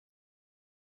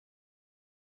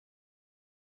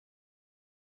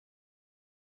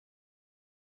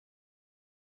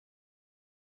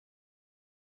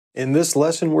In this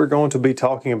lesson, we're going to be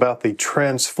talking about the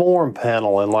Transform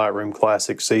panel in Lightroom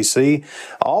Classic CC.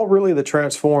 All really the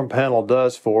Transform panel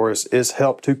does for us is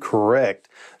help to correct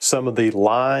some of the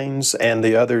lines and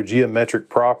the other geometric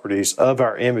properties of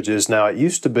our images. Now, it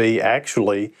used to be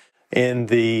actually in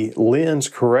the lens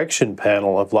correction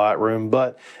panel of Lightroom,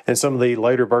 but in some of the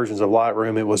later versions of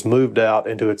Lightroom, it was moved out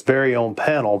into its very own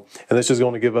panel, and this is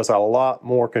going to give us a lot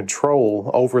more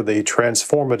control over the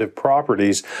transformative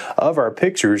properties of our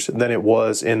pictures than it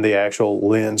was in the actual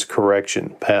lens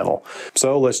correction panel.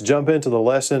 So let's jump into the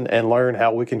lesson and learn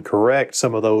how we can correct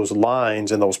some of those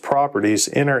lines and those properties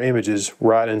in our images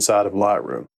right inside of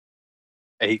Lightroom.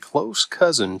 A close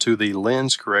cousin to the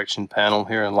lens correction panel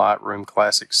here in Lightroom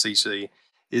Classic CC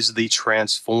is the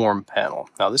Transform panel.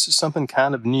 Now, this is something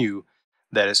kind of new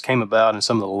that has came about in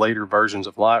some of the later versions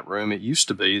of Lightroom. It used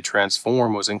to be the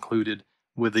Transform was included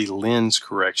with the lens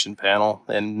correction panel,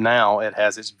 and now it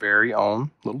has its very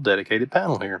own little dedicated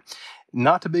panel here.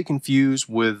 Not to be confused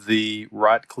with the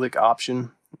right-click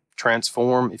option.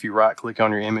 Transform, if you right-click on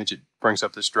your image, it brings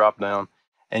up this drop-down,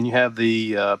 and you have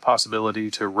the possibility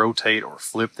to rotate or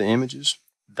flip the images.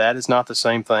 That is not the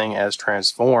same thing as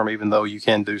Transform, even though you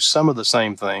can do some of the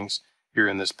same things here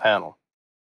in this panel.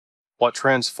 What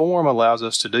Transform allows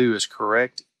us to do is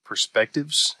correct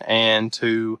perspectives and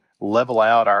to level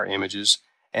out our images,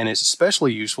 and it's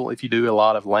especially useful if you do a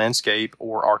lot of landscape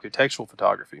or architectural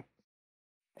photography.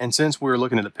 And since we're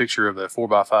looking at a picture of a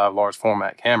 4x5 large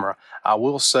format camera, I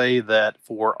will say that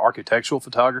for architectural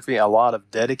photography, a lot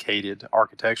of dedicated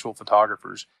architectural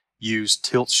photographers use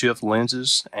tilt shift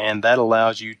lenses, and that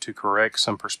allows you to correct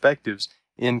some perspectives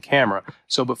in camera.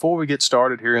 So before we get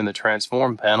started here in the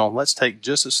Transform panel, let's take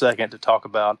just a second to talk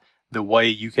about the way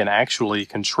you can actually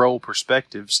control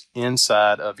perspectives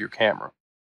inside of your camera.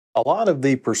 A lot of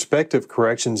the perspective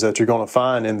corrections that you're going to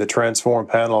find in the Transform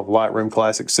panel of Lightroom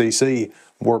Classic CC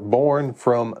were born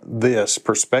from this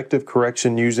perspective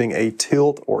correction using a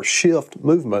tilt or shift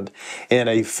movement in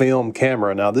a film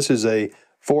camera. Now, this is a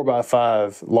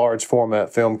 4x5 large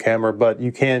format film camera, but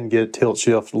you can get tilt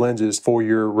shift lenses for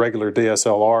your regular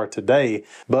DSLR today.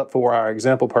 But for our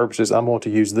example purposes, I'm going to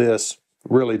use this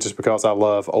really just because I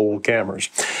love old cameras.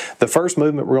 The first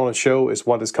movement we're going to show is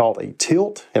what is called a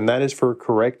tilt, and that is for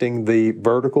correcting the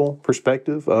vertical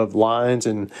perspective of lines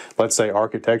in, let's say,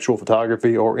 architectural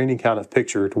photography or any kind of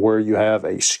picture to where you have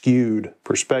a skewed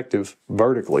perspective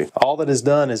vertically. All that is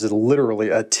done is literally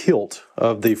a tilt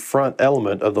of the front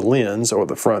element of the lens or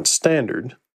the front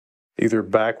standard, either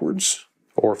backwards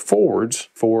or forwards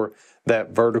for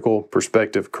that vertical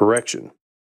perspective correction.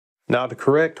 Now, to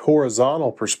correct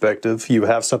horizontal perspective, you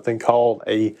have something called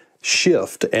a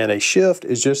shift, and a shift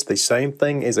is just the same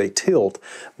thing as a tilt,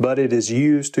 but it is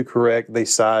used to correct the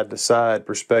side-to-side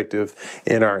perspective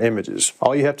in our images.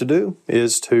 All you have to do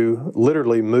is to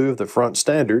literally move the front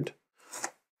standard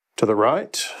to the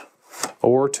right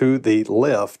or to the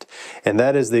left, and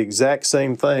that is the exact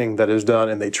same thing that is done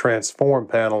in the Transform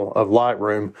panel of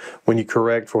Lightroom when you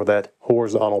correct for that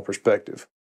horizontal perspective.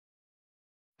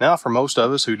 Now, for most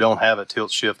of us who don't have a tilt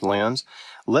shift lens,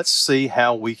 let's see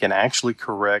how we can actually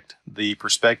correct the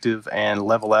perspective and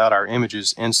level out our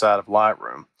images inside of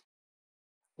Lightroom.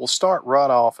 We'll start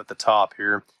right off at the top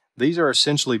here. These are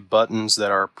essentially buttons that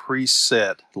are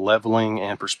preset leveling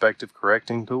and perspective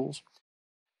correcting tools.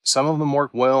 Some of them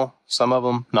work well, some of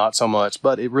them not so much,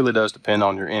 but it really does depend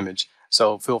on your image,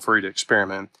 so feel free to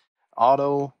experiment.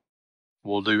 Auto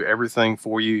will do everything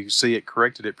for you. You can see it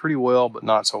corrected it pretty well, but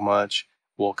not so much.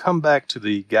 We'll come back to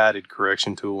the guided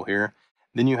correction tool here.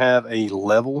 Then you have a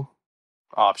level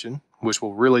option, which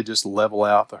will really just level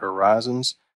out the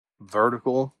horizons.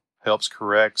 Vertical helps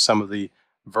correct some of the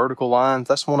vertical lines.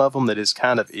 That's one of them that is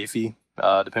kind of iffy,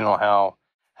 depending on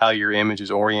how your image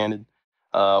is oriented.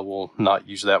 We'll not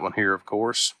use that one here, of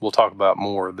course. We'll talk about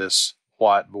more of this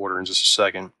white border in just a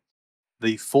second.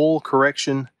 The full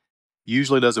correction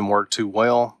usually doesn't work too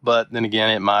well, but then again,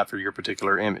 it might for your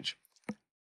particular image.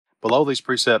 Below these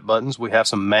preset buttons, we have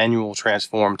some manual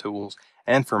transform tools.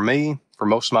 And for me, for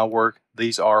most of my work,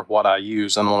 these are what I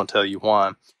use, and I want to tell you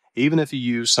why. Even if you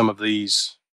use some of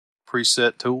these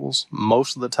preset tools,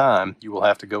 most of the time you will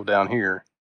have to go down here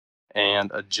and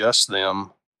adjust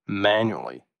them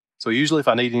manually. So usually if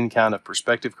I need any kind of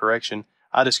perspective correction,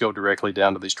 I just go directly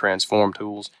down to these transform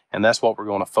tools, and that's what we're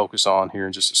going to focus on here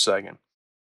in just a second.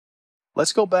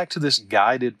 Let's go back to this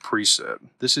guided preset.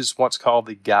 This is what's called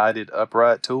the guided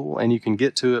upright tool, and you can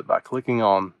get to it by clicking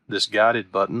on this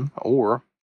guided button or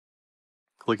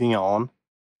clicking on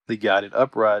the guided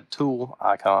upright tool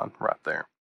icon right there.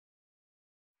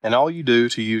 And all you do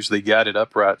to use the guided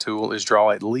upright tool is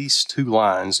draw at least 2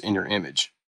 lines in your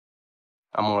image.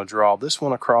 I'm going to draw this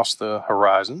one across the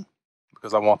horizon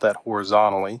because I want that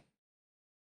horizontally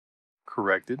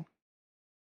corrected.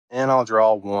 And I'll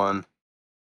draw one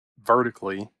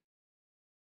vertically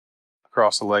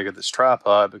across the leg of this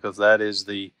tripod because that is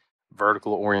the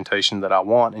vertical orientation that I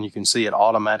want. And you can see it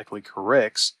automatically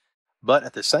corrects, but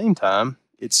at the same time,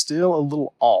 it's still a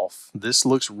little off. This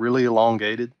looks really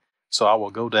elongated, so I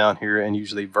will go down here and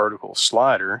use the vertical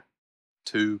slider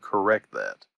to correct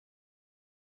that.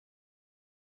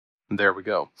 And there we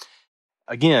go.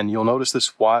 Again, you'll notice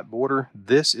this white border.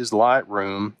 This is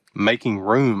Lightroom making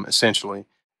room, essentially,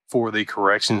 for the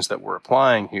corrections that we're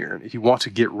applying here. If you want to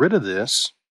get rid of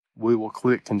this, we will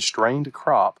click Constrain to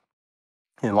Crop,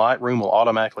 and Lightroom will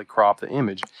automatically crop the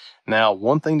image. Now,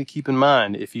 one thing to keep in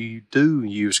mind, if you do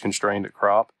use Constrain to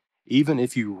Crop, even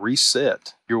if you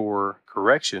reset your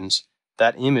corrections,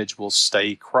 that image will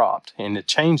stay cropped. And to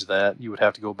change that, you would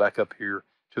have to go back up here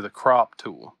to the Crop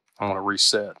tool. I'm going to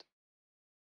reset.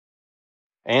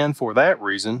 And for that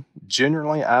reason,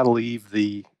 generally I leave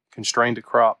the Constrain to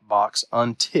Crop box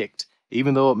unticked.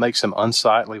 Even though it makes some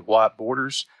unsightly white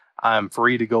borders, I'm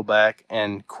free to go back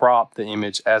and crop the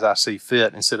image as I see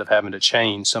fit instead of having to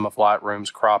change some of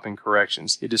Lightroom's cropping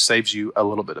corrections. It just saves you a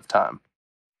little bit of time.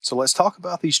 So let's talk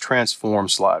about these transform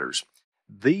sliders.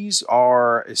 These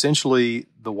are essentially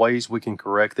the ways we can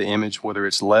correct the image, whether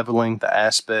it's leveling, the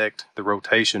aspect, the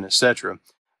rotation, etc.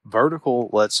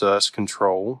 Vertical lets us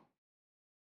control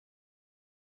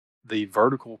the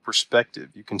vertical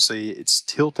perspective. You can see it's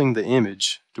tilting the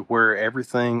image to where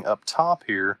everything up top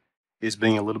here is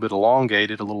being a little bit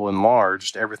elongated, a little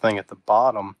enlarged. Everything at the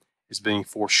bottom is being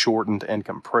foreshortened and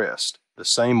compressed. The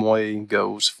same way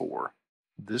goes for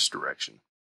this direction.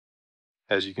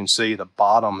 As you can see, the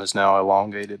bottom is now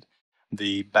elongated.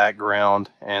 The background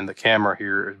and the camera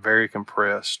here is very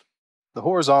compressed. The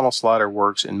horizontal slider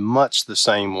works in much the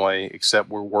same way, except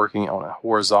we're working on a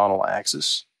horizontal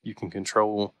axis. You can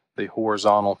control the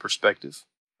horizontal perspective.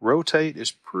 Rotate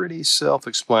is pretty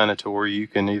self-explanatory. You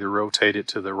can either rotate it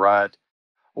to the right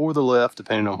or the left,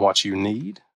 depending on what you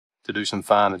need to do some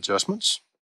fine adjustments.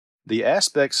 The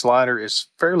aspect slider is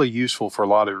fairly useful for a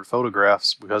lot of your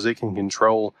photographs because it can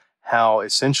control how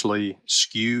essentially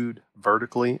skewed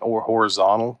vertically or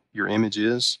horizontal your image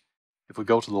is. If we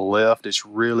go to the left, it's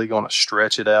really going to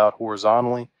stretch it out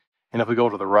horizontally. And if we go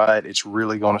to the right, it's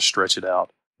really going to stretch it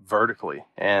out vertically.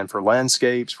 And for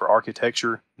landscapes, for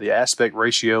architecture, the aspect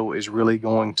ratio is really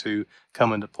going to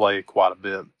come into play quite a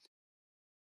bit.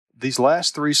 These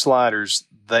last three sliders,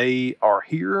 they are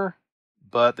here,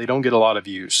 but they don't get a lot of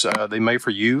use. They may for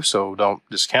you, so don't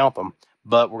discount them,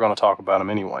 but we're going to talk about them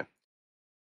anyway.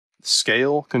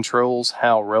 Scale controls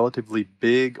how relatively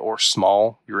big or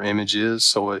small your image is,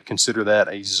 so consider that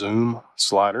a zoom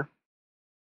slider.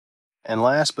 And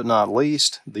last but not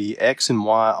least, the X and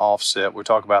Y offset. We'll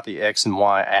talk about the X and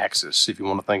Y axis, if you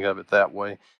want to think of it that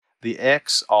way. The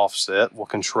X offset will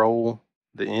control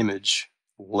the image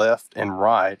left and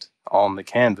right on the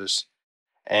canvas,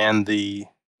 and the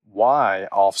Y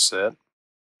offset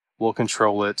will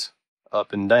control it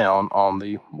up and down on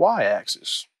the Y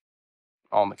axis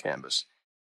on the canvas.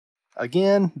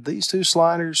 Again, these two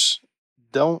sliders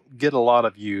don't get a lot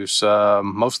of use.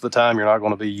 Most of the time you're not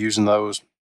going to be using those,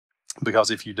 because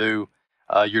if you do,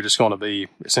 you're just going to be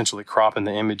essentially cropping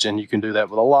the image, and you can do that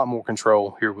with a lot more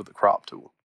control here with the crop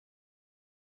tool.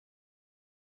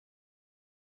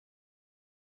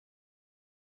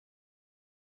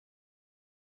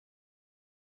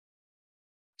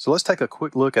 So let's take a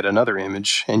quick look at another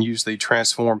image and use the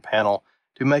transform panel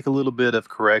to make a little bit of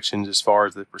corrections as far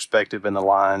as the perspective and the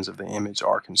lines of the image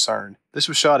are concerned. This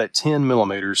was shot at 10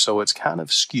 millimeters, so it's kind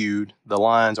of skewed. The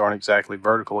lines aren't exactly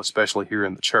vertical, especially here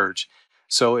in the church.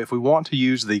 So if we want to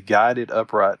use the guided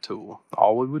upright tool,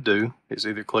 all we would do is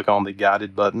either click on the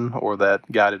guided button or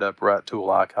that guided upright tool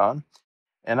icon.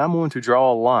 And I'm going to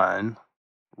draw a line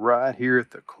right here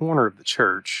at the corner of the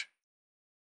church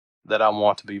that I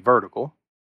want to be vertical.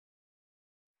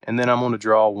 And then I'm going to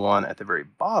draw one at the very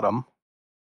bottom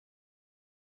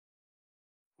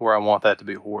where I want that to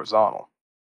be horizontal.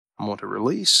 I'm going to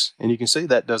release, and you can see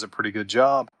that does a pretty good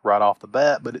job right off the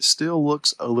bat, but it still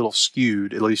looks a little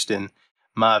skewed, at least in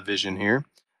my vision here.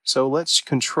 So let's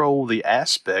control the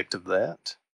aspect of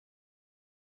that.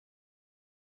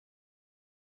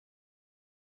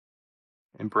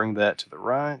 And bring that to the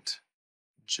right,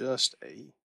 just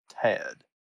a tad.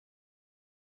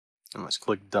 And let's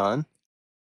click Done.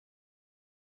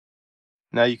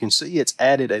 Now you can see it's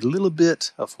added a little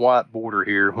bit of white border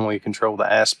here when we control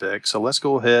the aspect. So let's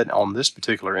go ahead on this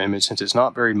particular image, since it's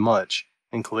not very much,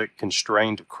 and click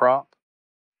Constrain to Crop.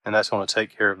 And that's going to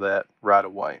take care of that right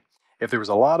away. If there was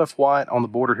a lot of white on the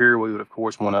border here, we would of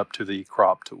course went up to the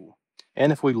crop tool.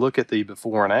 And if we look at the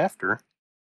before and after,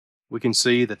 we can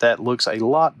see that that looks a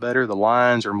lot better. The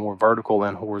lines are more vertical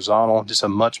and horizontal, just a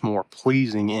much more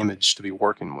pleasing image to be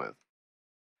working with.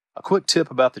 A quick tip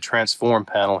about the transform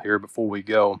panel here before we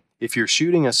go. If you're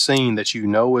shooting a scene that you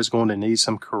know is going to need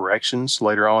some corrections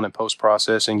later on in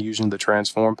post-processing using the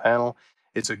transform panel,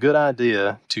 it's a good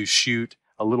idea to shoot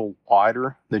a little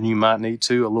wider than you might need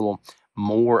to, a little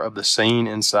more of the scene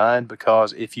inside,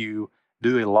 because if you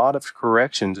do a lot of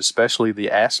corrections, especially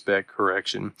the aspect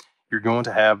correction, you're going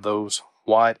to have those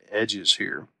white edges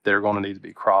here that are going to need to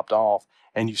be cropped off,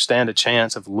 and you stand a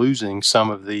chance of losing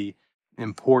some of the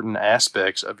important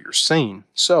aspects of your scene.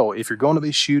 So if you're going to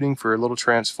be shooting for a little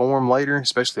transform later,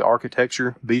 especially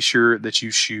architecture, be sure that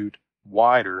you shoot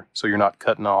wider so you're not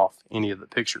cutting off any of the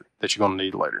picture that you're going to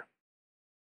need later.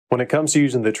 When it comes to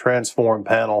using the transform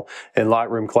panel in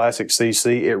Lightroom Classic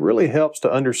CC, it really helps to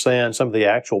understand some of the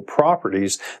actual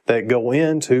properties that go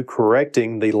into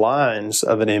correcting the lines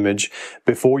of an image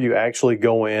before you actually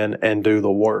go in and do the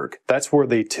work. That's where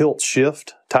the tilt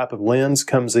shift type of lens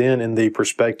comes in the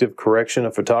perspective correction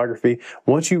of photography.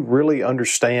 Once you really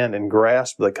understand and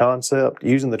grasp the concept,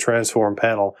 using the transform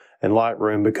panel in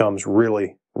Lightroom becomes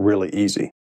really, really easy.